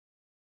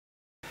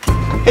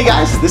Hey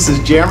guys, this is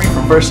Jeremy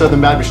from First Southern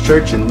Baptist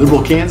Church in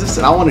Liberal, Kansas,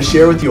 and I want to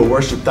share with you a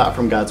worship thought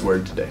from God's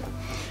Word today.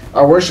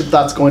 Our worship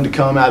thought's going to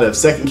come out of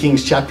 2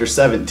 Kings chapter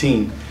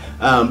 17,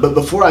 but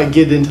before I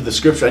get into the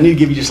scripture, I need to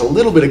give you just a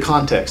little bit of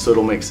context so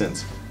it'll make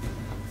sense.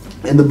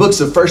 In the books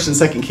of 1st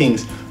and 2nd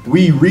Kings,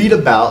 we read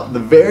about the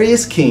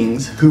various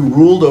kings who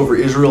ruled over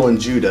Israel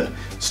and Judah,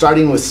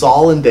 starting with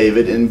Saul and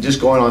David and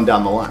just going on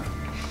down the line.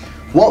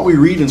 What we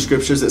read in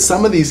scripture is that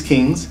some of these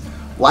kings,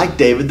 like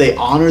David, they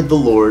honored the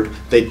Lord,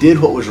 they did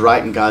what was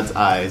right in God's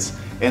eyes,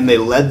 and they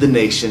led the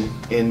nation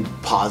in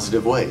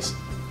positive ways.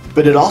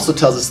 But it also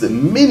tells us that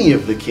many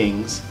of the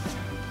kings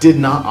did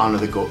not honor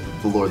the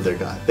Lord their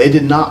God. They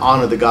did not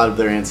honor the God of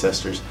their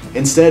ancestors.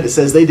 Instead, it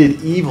says they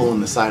did evil in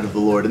the sight of the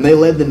Lord, and they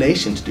led the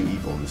nation to do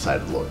evil in the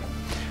sight of the Lord.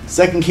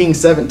 2 Kings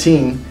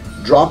 17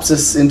 drops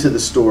us into the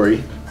story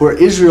where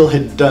Israel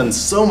had done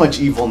so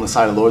much evil in the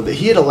sight of the Lord that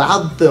he had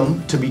allowed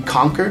them to be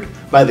conquered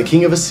by the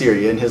king of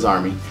Assyria and his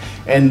army,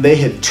 and they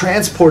had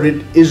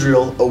transported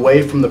Israel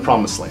away from the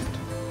promised land.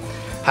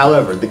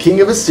 However, the king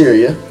of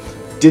Assyria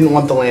didn't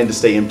want the land to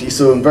stay empty,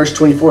 so in verse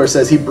 24 it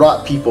says he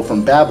brought people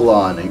from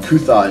Babylon and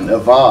Cuthah and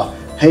Avah,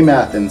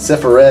 Hamath and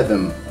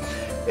Sepharvaim,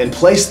 and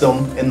placed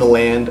them in the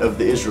land of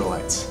the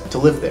Israelites to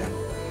live there.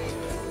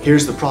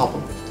 Here's the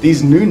problem.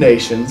 These new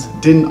nations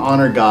didn't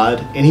honor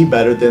God any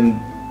better than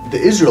the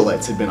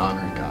Israelites had been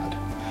honoring God.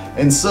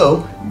 And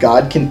so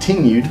God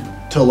continued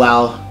to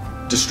allow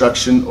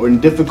destruction or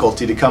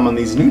difficulty to come on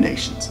these new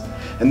nations.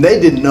 And they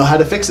didn't know how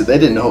to fix it. They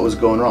didn't know what was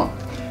going wrong.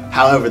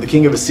 However, the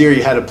king of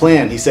Assyria had a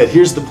plan. He said,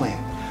 here's the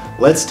plan.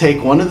 Let's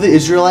take one of the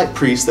Israelite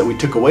priests that we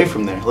took away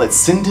from there. Let's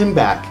send him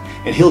back,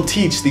 and he'll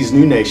teach these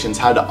new nations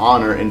how to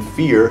honor and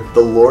fear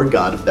the Lord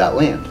God of that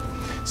land.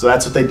 So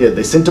that's what they did.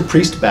 They sent a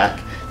priest back.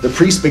 The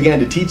priest began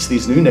to teach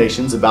these new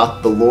nations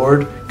about the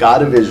Lord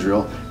God of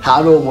Israel,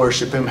 how to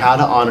worship him, how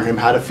to honor him,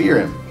 how to fear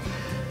him.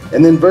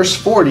 And then verse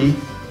 40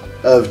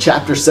 of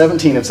chapter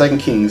 17 of 2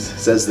 Kings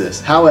says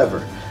this,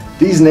 however,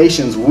 these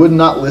nations would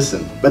not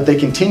listen, but they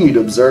continued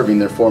observing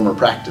their former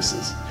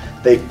practices.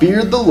 They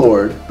feared the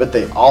Lord, but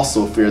they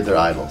also feared their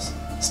idols.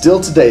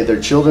 Still today,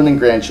 their children and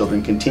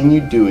grandchildren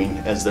continue doing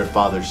as their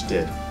fathers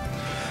did.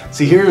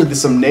 See, here are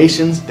some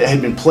nations that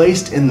had been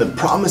placed in the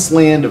promised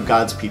land of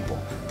God's people.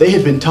 They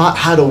had been taught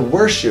how to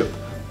worship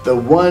the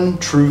one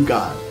true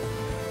God.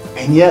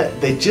 And yet,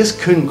 they just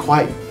couldn't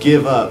quite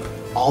give up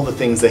all the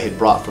things they had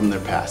brought from their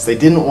past. They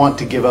didn't want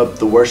to give up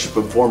the worship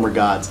of former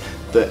gods,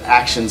 the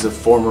actions of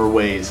former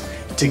ways,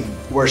 to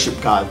worship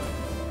God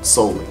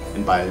solely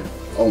and by it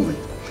only.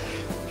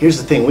 Here's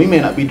the thing, we may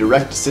not be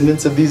direct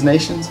descendants of these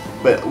nations,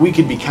 but we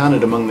could be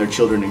counted among their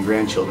children and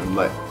grandchildren,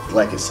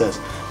 like it says,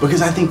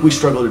 because I think we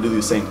struggle to do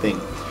the same thing.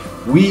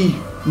 We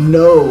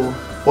know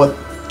what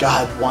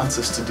God wants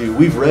us to do.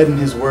 We've read in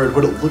His Word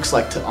what it looks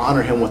like to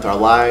honor Him with our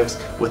lives,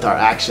 with our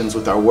actions,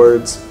 with our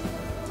words,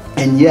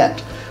 and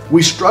yet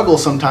we struggle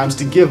sometimes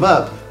to give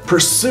up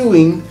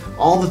pursuing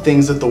all the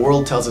things that the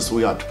world tells us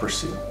we ought to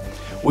pursue.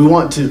 We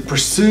want to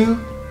pursue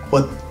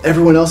what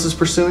everyone else is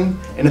pursuing,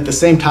 and at the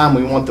same time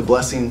we want the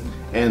blessing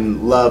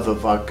and love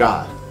of our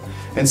God.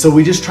 And so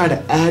we just try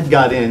to add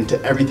God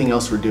into everything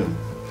else we're doing.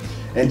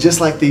 And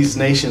just like these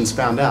nations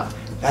found out,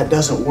 that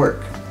doesn't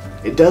work.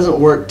 It doesn't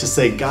work to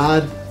say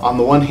God on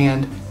the one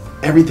hand,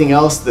 everything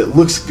else that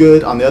looks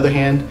good on the other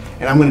hand,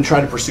 and I'm going to try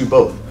to pursue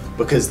both,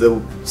 because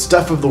the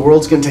stuff of the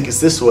world's going to take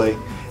us this way,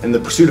 and the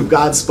pursuit of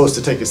God's supposed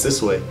to take us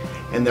this way,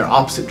 and they're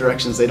opposite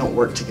directions. They don't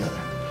work together.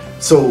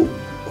 So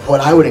what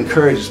I would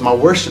encourage is my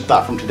worship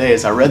thought from today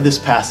as I read this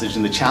passage,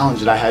 and the challenge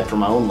that I had for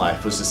my own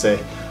life was to say,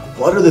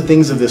 what are the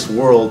things of this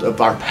world,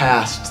 of our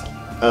past,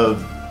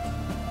 of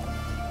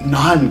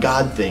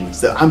non-God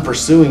things that I'm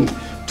pursuing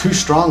too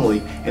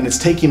strongly, and it's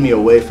taking me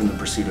away from the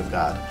pursuit of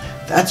God?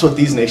 That's what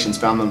these nations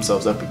found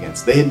themselves up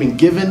against. They had been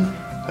given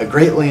a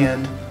great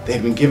land, they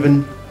had been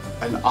given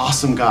an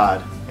awesome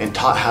God and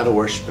taught how to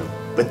worship Him,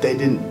 but they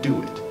didn't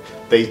do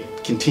it. They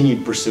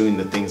continued pursuing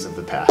the things of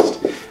the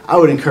past. I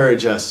would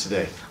encourage us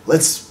today,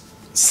 let's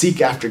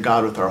seek after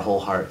God with our whole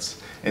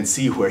hearts and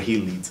see where He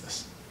leads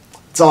us.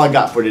 That's all I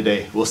got for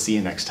today. We'll see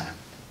you next time.